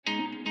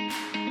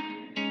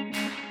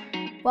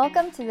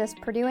Welcome to this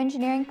Purdue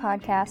Engineering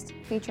podcast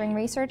featuring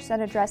research that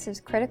addresses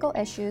critical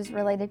issues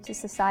related to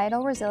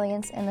societal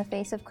resilience in the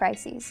face of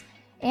crises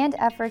and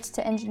efforts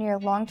to engineer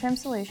long-term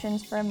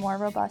solutions for a more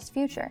robust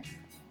future.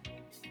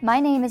 My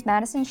name is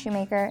Madison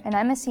Shoemaker, and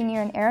I'm a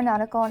senior in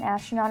Aeronautical and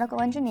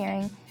Astronautical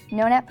Engineering,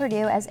 known at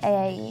Purdue as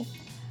AAE.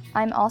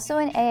 I'm also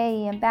an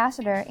AAE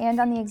ambassador and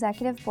on the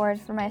executive board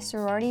for my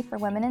sorority for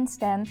women in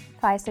STEM,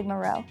 Phi Sigma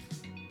Rho.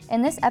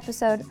 In this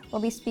episode,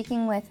 we'll be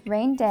speaking with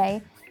Rain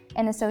Day,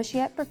 an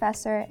associate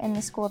professor in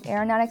the School of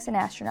Aeronautics and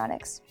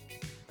Astronautics.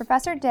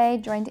 Professor Day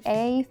joined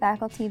AAE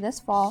faculty this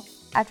fall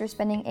after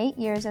spending 8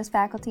 years as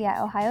faculty at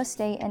Ohio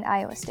State and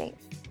Iowa State.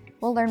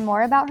 We'll learn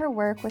more about her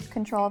work with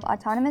control of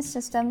autonomous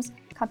systems,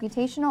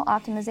 computational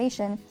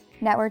optimization,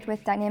 networked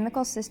with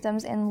dynamical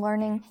systems, and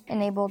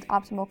learning-enabled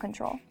optimal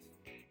control.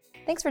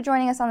 Thanks for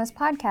joining us on this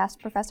podcast,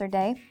 Professor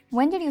Day.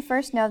 When did you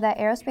first know that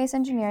aerospace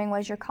engineering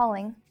was your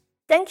calling?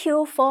 Thank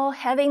you for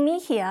having me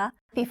here.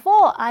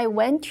 Before I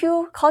went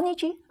to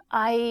college,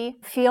 I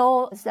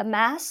feel the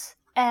math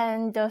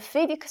and the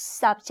physics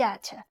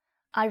subject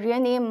are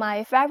really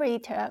my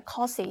favorite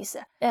courses.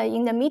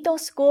 In the middle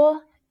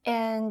school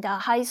and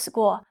high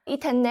school,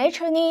 it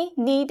naturally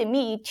led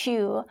me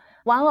to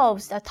one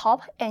of the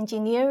top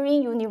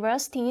engineering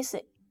universities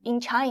in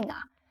China.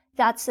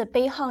 That's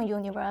Beihang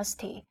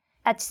University.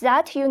 At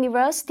that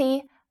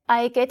university,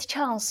 I get a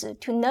chance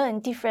to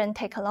learn different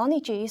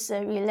technologies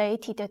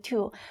related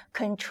to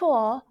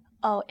control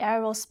of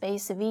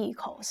aerospace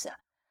vehicles.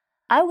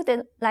 I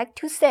would like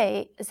to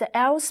say the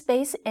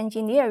aerospace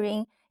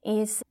engineering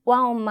is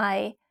one of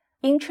my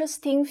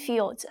interesting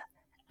fields,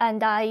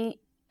 and I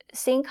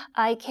think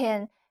I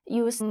can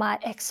use my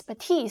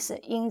expertise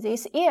in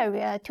this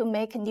area to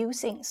make new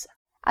things.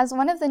 As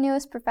one of the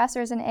newest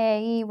professors in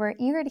AAE, we're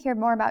eager to hear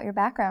more about your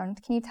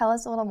background. Can you tell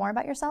us a little more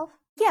about yourself?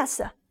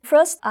 Yes.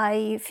 First,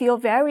 I feel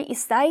very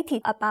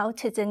excited about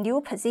the new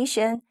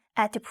position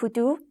at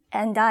Purdue,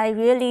 and I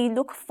really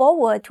look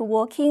forward to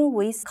working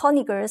with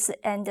colleagues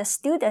and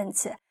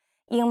students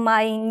in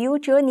my new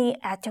journey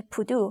at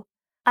Purdue.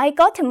 I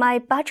got my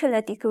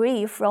bachelor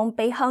degree from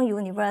Beihang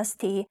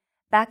University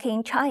back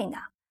in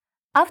China.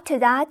 After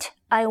that,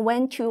 I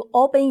went to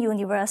Auburn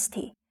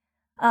University,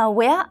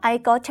 where I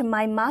got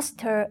my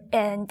master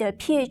and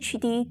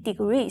PhD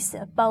degrees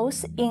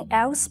both in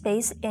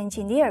aerospace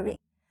engineering,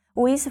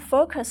 with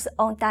focus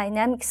on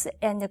dynamics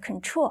and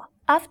control.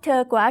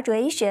 After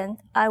graduation,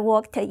 I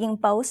worked in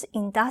both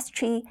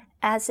industry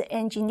as an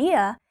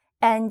engineer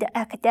and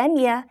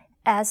academia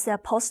as a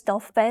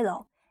postdoc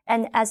fellow.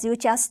 And as you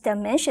just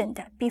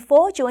mentioned,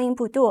 before joining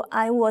Purdue,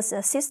 I was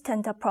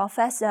assistant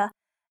professor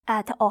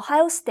at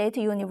Ohio State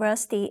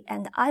University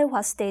and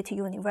Iowa State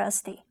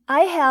University.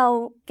 I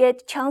have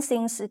get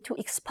chances to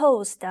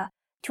expose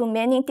to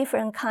many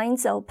different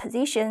kinds of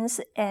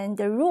positions and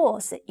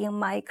roles in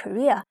my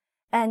career,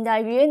 and I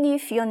really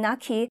feel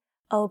lucky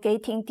of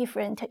getting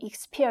different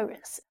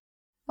experience.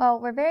 Well,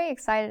 we're very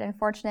excited and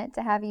fortunate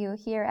to have you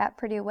here at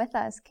Purdue with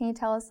us. Can you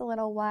tell us a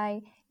little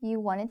why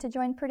you wanted to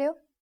join Purdue?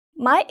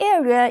 My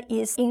area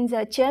is in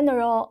the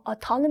general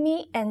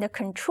autonomy and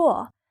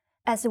control.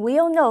 As we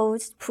all know,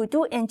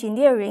 Purdue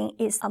Engineering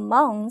is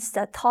among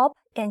the top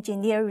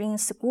engineering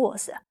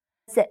schools.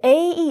 The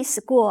AAE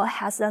school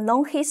has a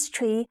long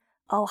history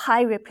of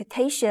high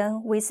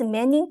reputation with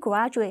many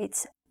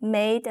graduates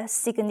made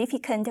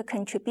significant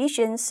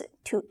contributions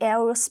to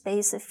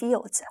aerospace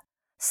fields.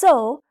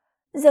 So,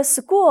 the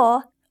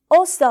school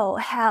also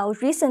has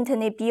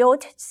recently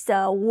built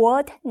the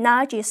world's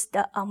largest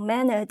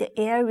unmanned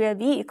aerial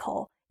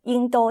vehicle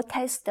indoor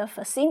test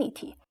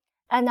facility,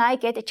 and I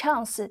get a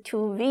chance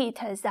to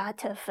visit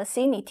that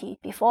facility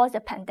before the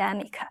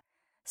pandemic.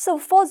 So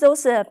for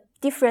those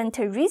different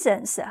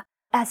reasons,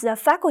 as a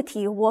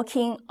faculty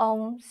working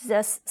on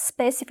the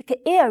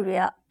specific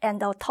area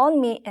and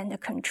autonomy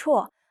and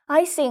control,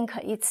 I think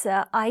it's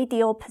an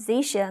ideal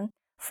position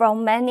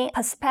from many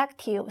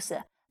perspectives,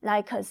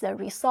 like the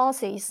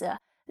resources,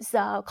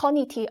 the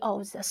quality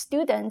of the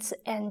students,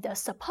 and the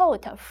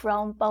support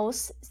from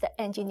both the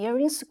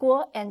engineering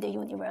school and the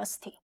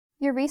university.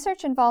 Your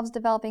research involves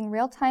developing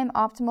real-time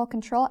optimal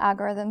control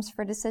algorithms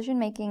for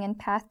decision-making and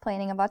path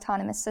planning of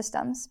autonomous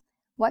systems.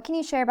 What can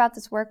you share about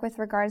this work with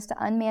regards to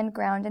unmanned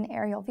ground and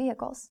aerial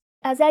vehicles?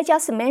 As I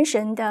just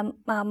mentioned,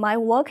 my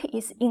work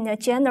is in the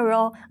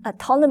general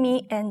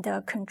autonomy and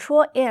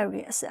control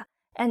areas,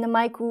 and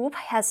my group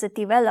has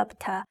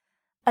developed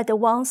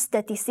advanced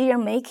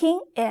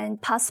decision-making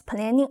and path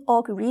planning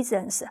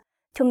algorithms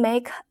to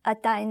make a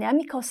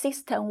dynamical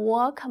system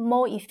work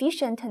more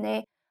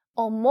efficiently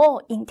or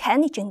more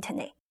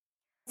intelligently.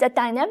 The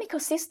dynamical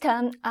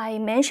system I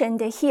mentioned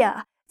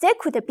here, they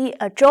could be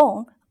a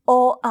drone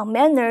or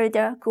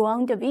unmanned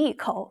ground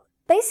vehicle.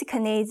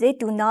 Basically, they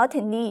do not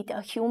need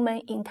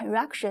human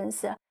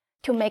interactions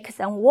to make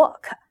them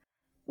work.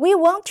 We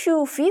want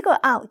to figure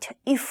out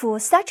if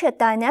such a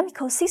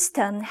dynamical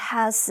system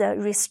has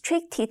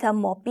restricted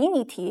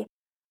mobility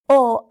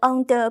or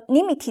under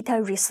limited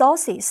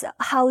resources,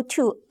 how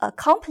to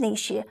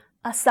accomplish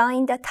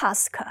assigned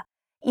task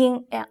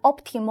in an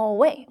optimal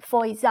way.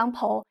 For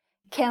example,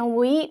 Can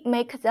we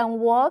make them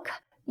work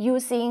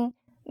using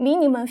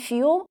minimum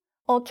fuel,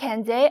 or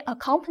can they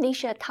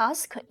accomplish a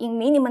task in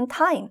minimum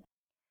time?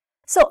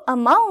 So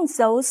among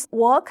those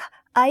work,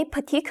 I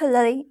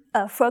particularly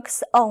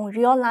focus on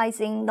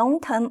realizing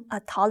long-term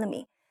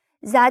autonomy.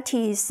 That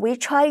is, we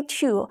try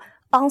to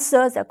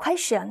answer the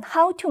question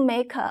how to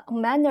make a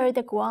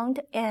unmanned ground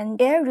and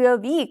aerial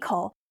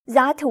vehicle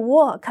that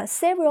work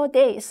several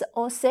days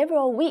or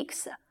several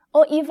weeks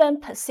or even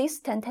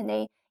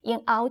persistently in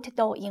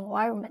outdoor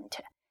environment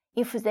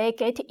if they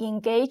get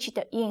engaged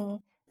in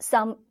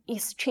some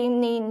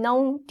extremely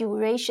long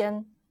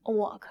duration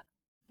work.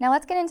 Now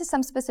let's get into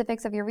some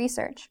specifics of your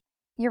research.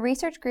 Your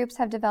research groups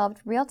have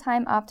developed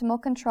real-time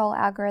optimal control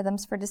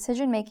algorithms for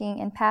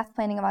decision-making and path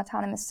planning of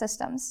autonomous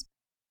systems.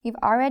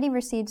 You've already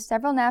received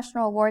several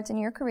national awards in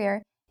your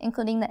career,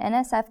 including the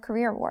NSF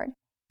Career Award.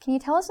 Can you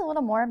tell us a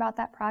little more about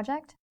that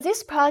project?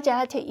 This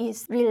project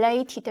is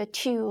related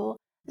to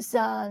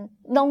the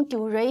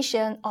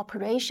long-duration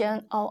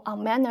operation of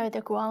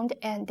unmanned ground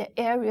and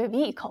aerial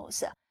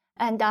vehicles,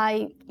 and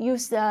I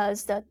use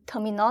the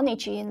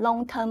terminology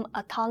long-term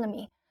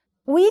autonomy.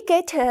 We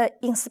get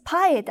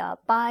inspired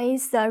by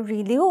the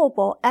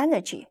renewable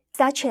energy,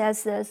 such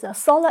as the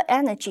solar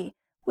energy,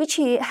 which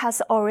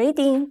has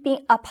already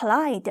been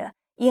applied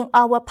in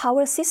our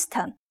power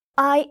system.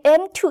 I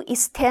aim to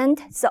extend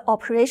the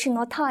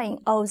operational time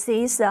of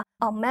these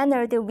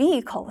unmanned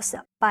vehicles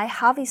by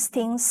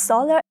harvesting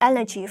solar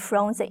energy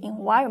from the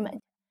environment.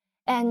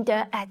 And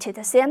at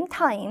the same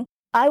time,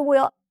 I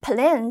will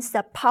plan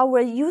the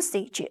power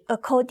usage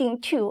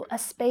according to a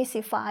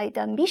specified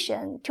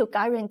mission to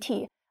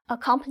guarantee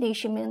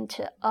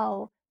accomplishment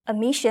of a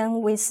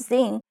mission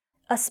within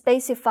a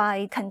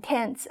specified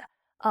content.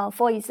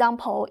 For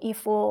example,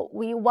 if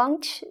we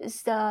want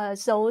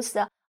those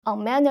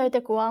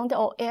unmanned ground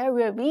or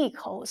aerial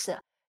vehicles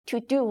to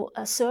do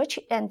a search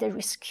and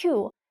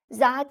rescue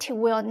that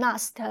will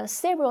last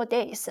several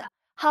days,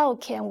 how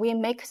can we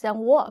make them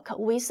work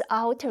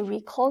without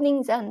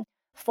recalling them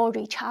for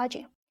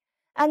recharging?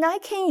 And I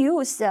can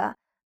use a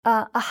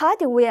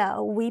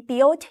hardware we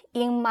built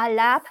in my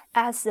lab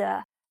as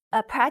a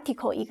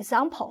practical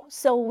example.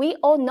 So we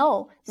all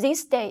know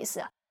these days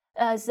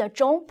the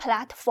drone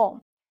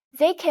platform,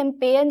 they can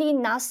barely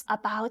last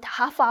about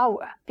half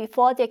hour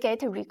before they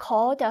get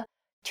recalled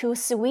to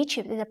switch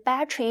the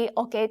battery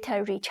or get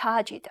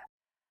recharged.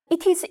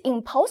 It is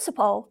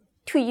impossible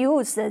to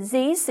use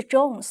these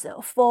drones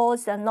for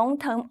the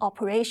long-term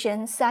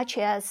operations such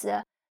as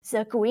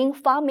the green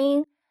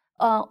farming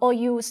or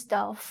used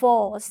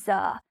for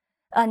the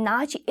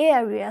large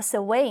area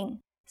surveying.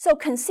 So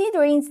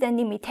considering the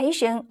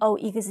limitation of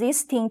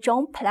existing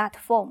drone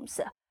platforms,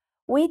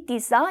 we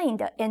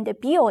designed and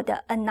built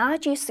a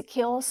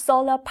large-scale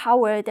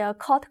solar-powered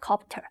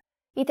quadcopter.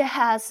 It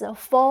has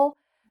 4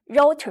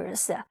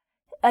 rotors.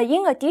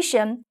 In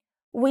addition,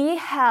 we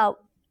have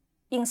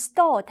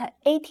installed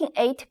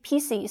 88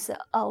 pieces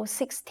of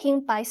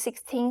 16 by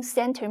 16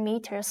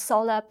 centimeter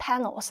solar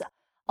panels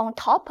on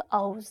top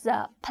of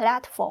the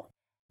platform.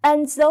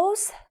 And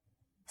those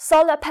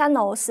solar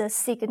panels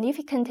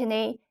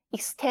significantly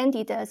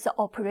extended the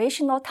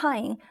operational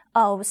time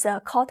of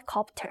the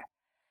quadcopter.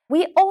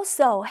 We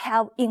also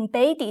have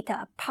embedded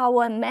a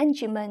power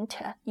management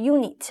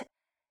unit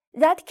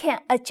that can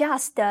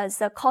adjust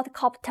the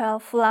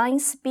quadcopter flying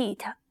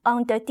speed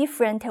under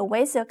different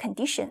weather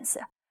conditions.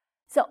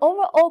 The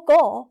overall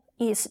goal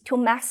is to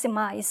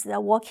maximize the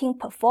working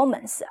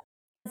performance.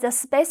 The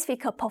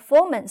specific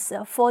performance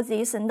for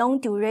these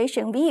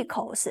long-duration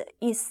vehicles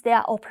is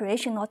their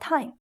operational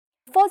time.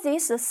 For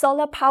this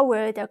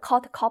solar-powered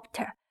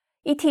quadcopter,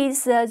 it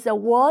is the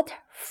world's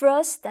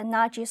first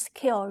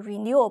large-scale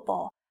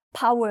renewable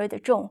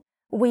powered drone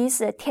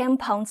with 10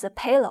 pounds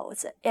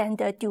payloads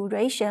and a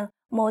duration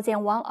more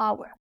than 1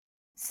 hour.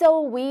 So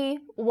we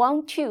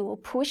want to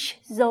push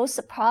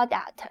those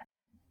products,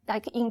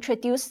 like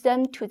introduce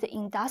them to the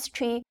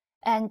industry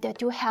and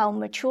to have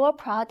mature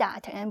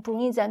product and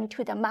bring them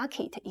to the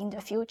market in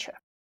the future.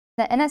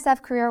 The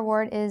NSF Career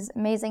Award is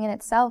amazing in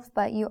itself,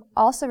 but you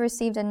also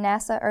received a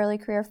NASA Early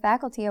Career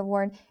Faculty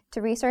Award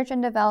to research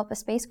and develop a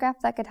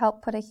spacecraft that could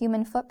help put a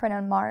human footprint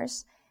on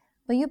Mars.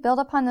 Will you build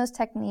upon those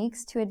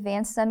techniques to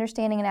advance the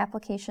understanding and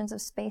applications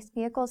of space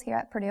vehicles here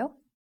at Purdue?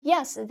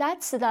 Yes,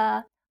 that's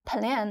the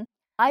plan.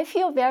 I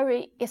feel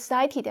very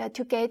excited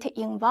to get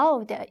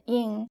involved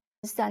in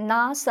the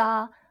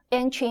NASA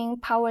entering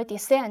power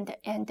descent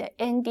and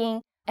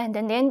ending and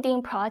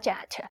landing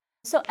project.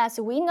 So as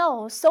we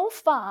know, so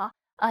far,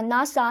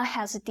 NASA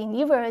has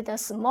delivered a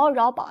small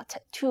robot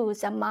to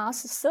the Mars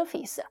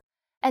surface.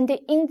 And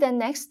in the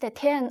next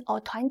 10 or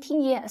 20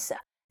 years,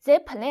 they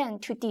plan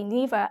to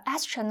deliver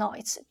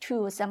astronauts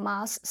to the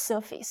Mars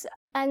surface.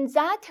 And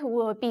that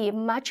will be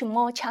much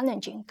more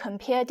challenging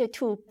compared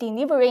to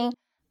delivering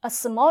a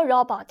small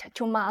robot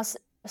to Mars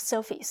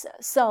surface.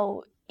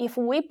 So if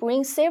we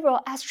bring several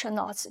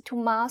astronauts to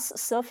Mars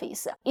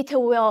surface, it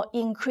will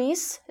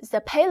increase the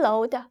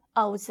payload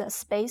of the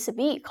space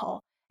vehicle.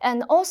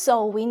 And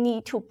also we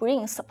need to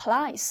bring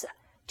supplies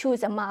to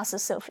the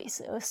Mars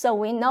surface. So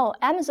we know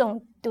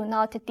Amazon do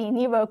not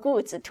deliver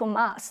goods to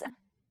Mars.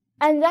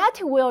 And that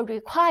will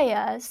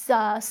require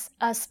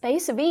a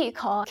space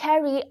vehicle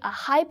carry a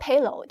high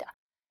payload.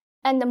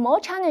 And the more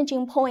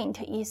challenging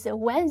point is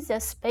when the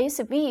space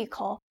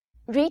vehicle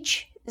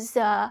reach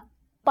the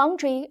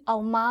boundary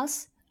of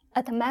Mars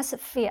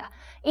atmosphere,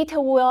 it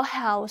will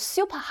have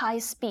super high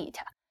speed.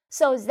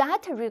 So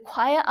that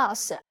requires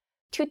us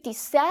to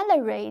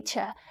decelerate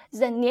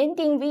the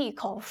landing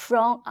vehicle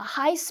from a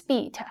high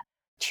speed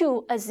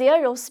to a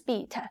zero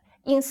speed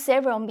in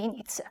several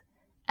minutes.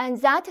 And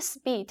that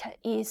speed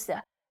is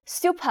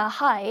super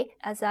high,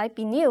 as I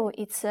believe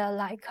it's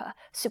like a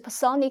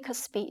supersonic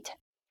speed.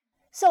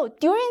 So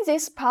during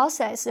this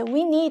process,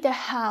 we need to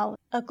have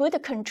a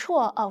good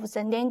control of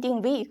the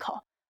landing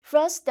vehicle.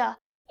 First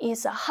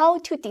is how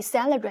to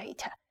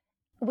decelerate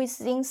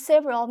within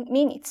several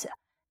minutes.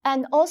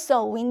 And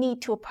also we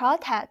need to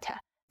protect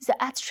the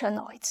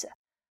astronauts.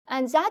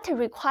 And that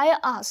requires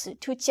us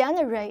to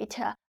generate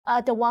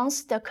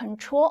advanced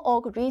control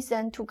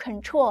algorithm to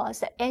control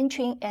the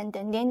entry and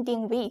the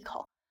landing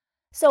vehicle.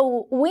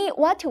 So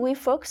what we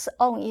focus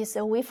on is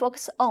we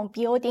focus on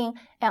building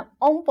an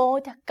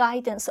onboard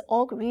guidance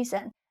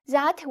algorithm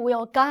that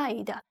will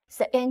guide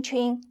the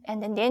entry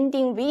and the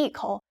landing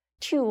vehicle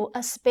to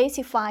a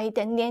specified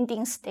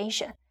landing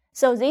station.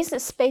 So this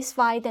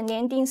specified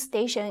landing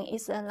station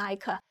is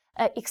like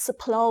an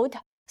explode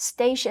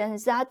station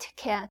that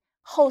can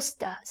host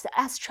the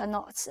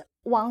astronauts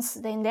once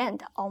they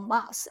land on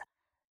Mars.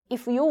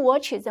 If you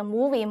watch the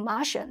movie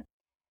Martian,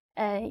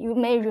 you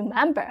may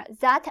remember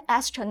that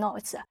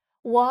astronauts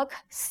work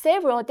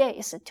several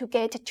days to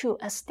get to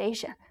a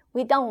station.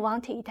 We don't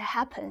want it to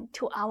happen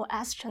to our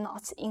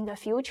astronauts in the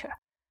future.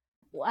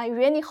 I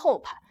really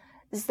hope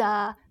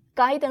the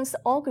guidance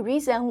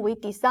algorithm we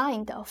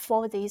designed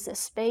for this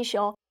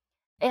spatial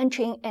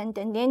entry and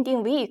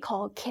landing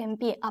vehicle can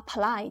be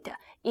applied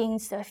in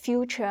the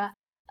future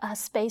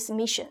space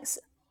missions.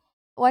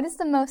 What is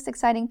the most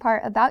exciting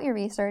part about your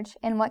research,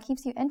 and what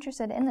keeps you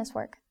interested in this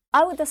work?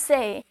 I would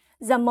say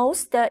the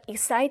most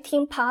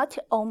exciting part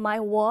of my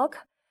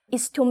work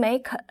is to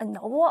make a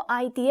novel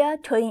idea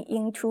turn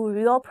into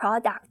real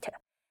product.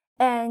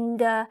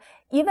 And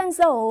even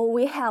though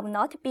we have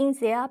not been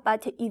there,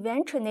 but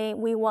eventually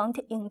we want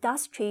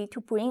industry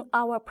to bring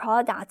our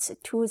products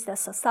to the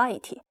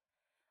society.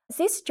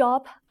 This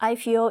job, I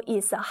feel,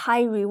 is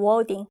high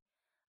rewarding.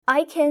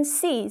 I can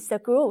see the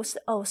growth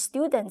of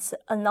students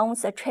along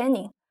the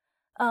training.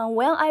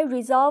 When I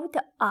resolved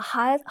a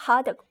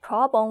hard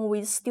problem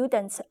with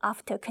students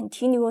after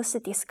continuous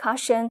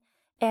discussion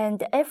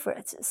and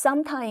efforts,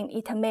 sometimes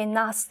it may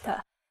last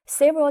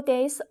several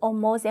days or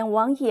more than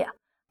 1 year,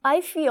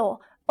 I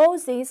feel all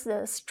these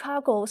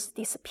struggles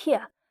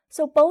disappear.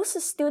 So both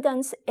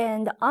students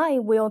and I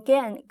will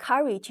gain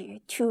courage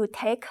to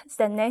take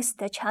the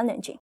next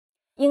challenge.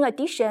 In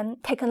addition,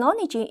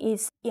 technology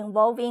is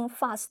evolving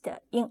fast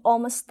in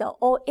almost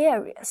all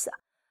areas.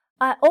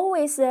 I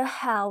always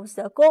have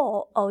the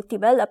goal of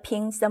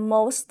developing the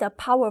most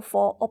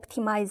powerful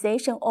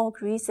optimization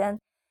algorithm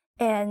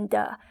and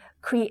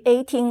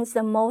creating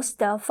the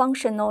most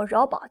functional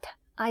robot.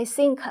 I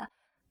think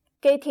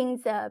getting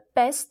the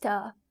best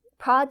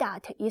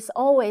product is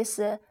always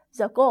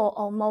the goal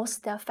of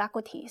most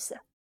faculties.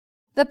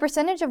 The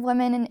percentage of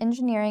women in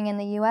engineering in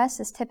the U.S.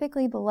 is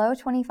typically below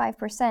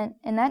 25%,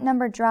 and that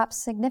number drops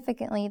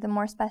significantly the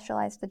more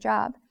specialized the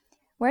job.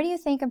 Where do you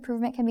think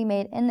improvement can be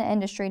made in the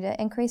industry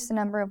to increase the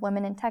number of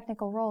women in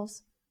technical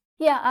roles?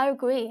 Yeah, I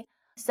agree.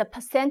 The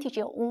percentage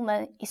of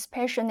women,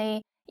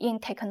 especially in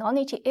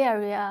technology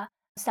area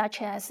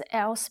such as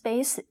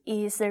aerospace,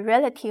 is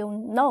relatively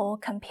low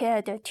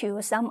compared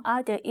to some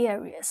other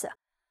areas.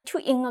 To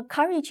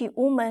encourage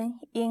women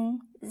in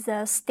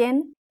the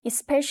STEM,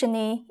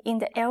 especially in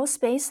the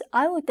aerospace,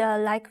 I would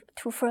like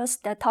to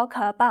first talk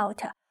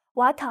about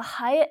what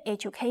higher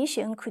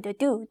education could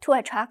do to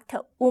attract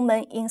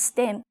women in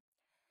STEM.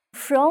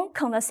 From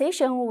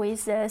conversation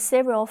with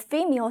several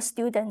female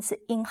students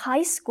in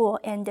high school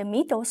and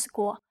middle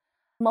school,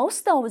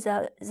 most of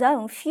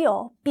them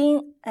feel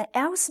being an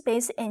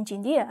aerospace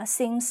engineer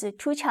seems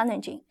too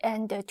challenging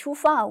and too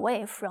far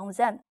away from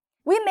them.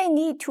 We may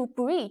need to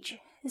bridge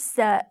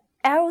the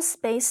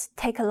aerospace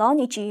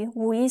technology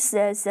with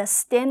the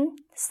STEM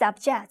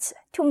subjects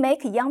to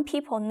make young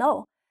people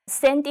know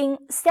sending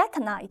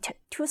satellite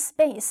to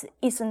space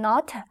is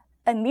not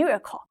a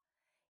miracle.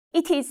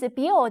 It is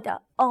built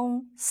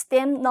on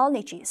STEM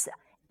knowledges,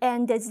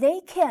 and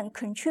they can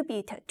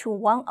contribute to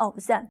one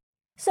of them.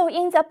 So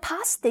in the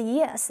past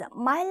years,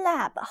 my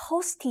lab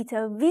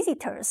hosted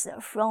visitors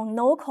from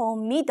local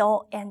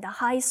middle and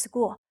high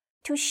school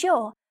to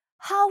show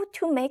how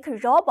to make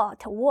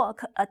robots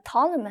work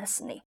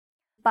autonomously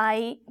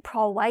by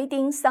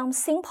providing some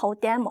simple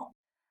demo.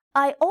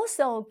 I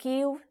also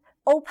give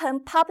open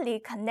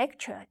public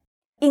lecture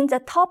in the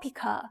topic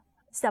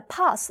the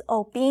path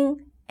of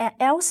being an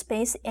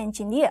aerospace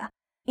engineer,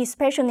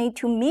 especially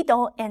to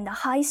middle and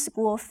high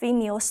school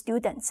female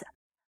students.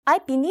 I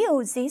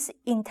believe these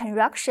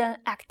interaction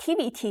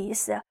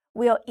activities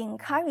will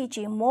encourage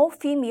more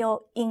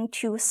female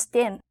into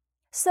STEM.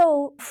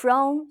 So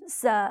from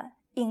the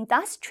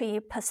industry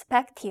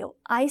perspective,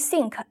 I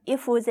think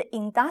if the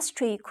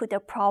industry could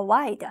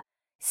provide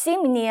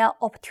similar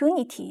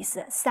opportunities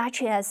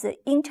such as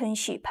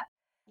internship,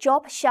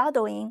 job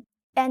shadowing,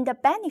 and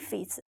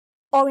benefits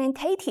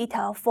orientated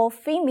for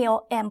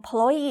female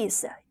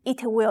employees,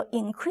 it will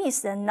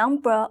increase the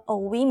number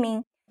of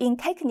women in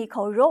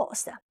technical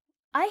roles.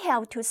 I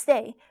have to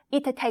say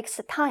it takes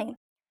time,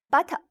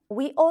 but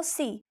we all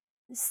see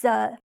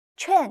the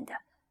trend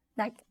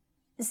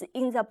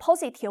in the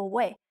positive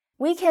way.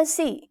 We can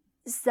see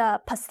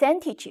the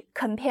percentage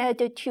compared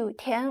to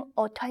 10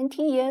 or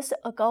 20 years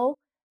ago,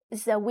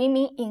 the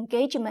women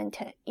engagement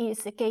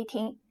is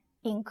getting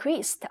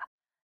increased.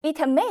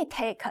 It may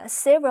take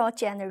several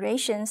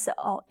generations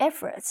of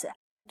efforts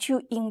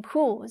to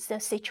improve the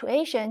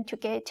situation to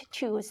get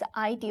to the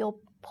ideal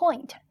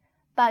point,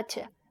 but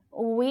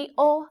we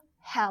all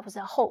have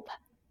the hope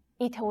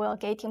it will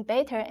getting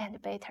better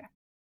and better.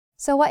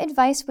 So what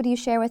advice would you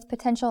share with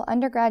potential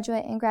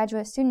undergraduate and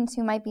graduate students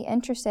who might be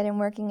interested in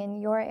working in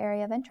your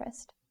area of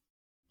interest?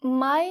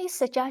 My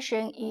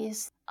suggestion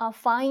is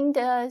find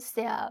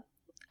their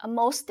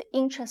most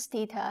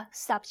interested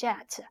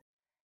subject,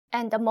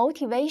 and the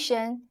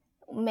motivation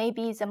may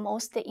be the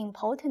most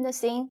important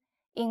thing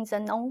in the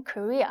known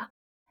career.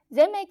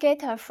 They may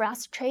get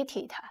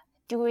frustrated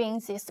during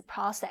this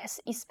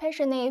process,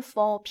 especially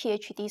for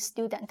PhD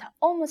students.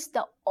 Almost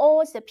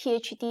all the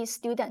PhD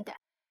students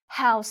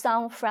have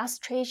some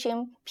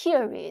frustration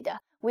period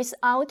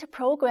without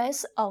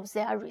progress of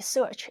their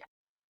research.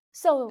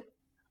 So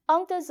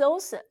under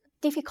those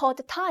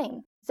difficult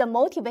times, the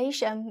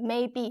motivation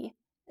may be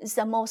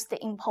the most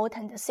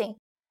important thing.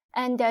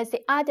 And the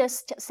other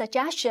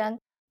suggestion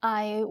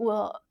I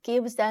will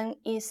give them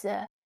is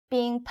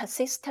being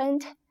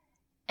persistent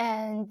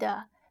and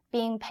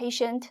being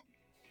patient,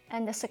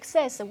 and the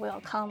success will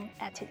come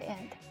at the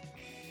end.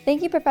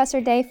 Thank you, Professor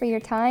Day, for your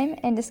time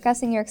and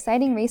discussing your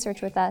exciting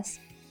research with us.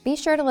 Be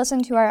sure to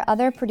listen to our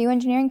other Purdue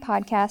Engineering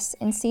podcasts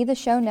and see the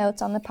show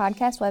notes on the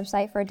podcast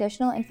website for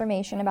additional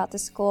information about the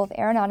School of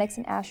Aeronautics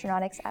and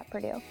Astronautics at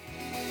Purdue.